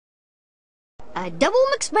A double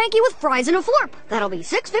McSpanky with fries and a florp. That'll be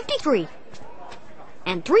 $6.53.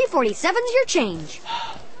 And $3.47's your change.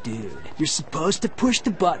 Dude, you're supposed to push the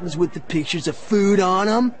buttons with the pictures of food on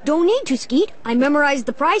them? Don't need to, Skeet. I memorized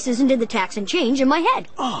the prices and did the tax and change in my head.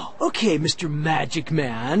 Oh, okay, Mr. Magic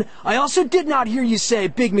Man. I also did not hear you say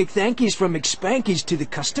Big McThankies from McSpankies to the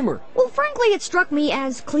customer. Well, frankly, it struck me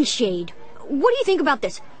as cliched. What do you think about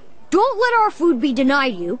this? Don't let our food be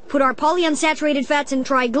denied you. Put our polyunsaturated fats and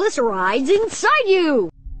triglycerides inside you.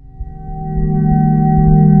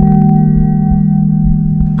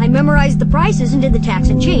 I memorized the prices and did the tax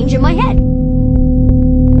and change in my head.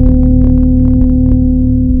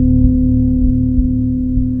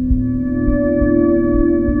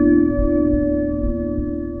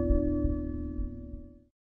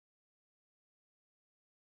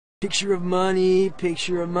 Picture of money,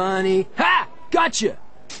 picture of money. Ha! Gotcha!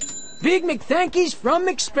 Big McThankies from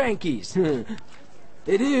McSpankies.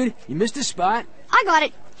 Hey, dude, you missed a spot. I got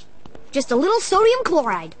it. Just a little sodium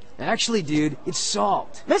chloride. Actually, dude, it's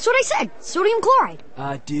salt. That's what I said. Sodium chloride.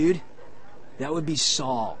 Dude, that would be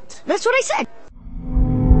salt. That's what I said.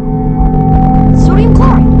 Sodium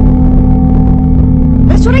chloride.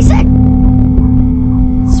 That's what I said.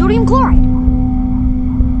 Sodium chloride.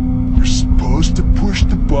 You're supposed to push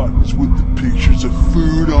the buttons with the pictures of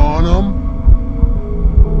food on them?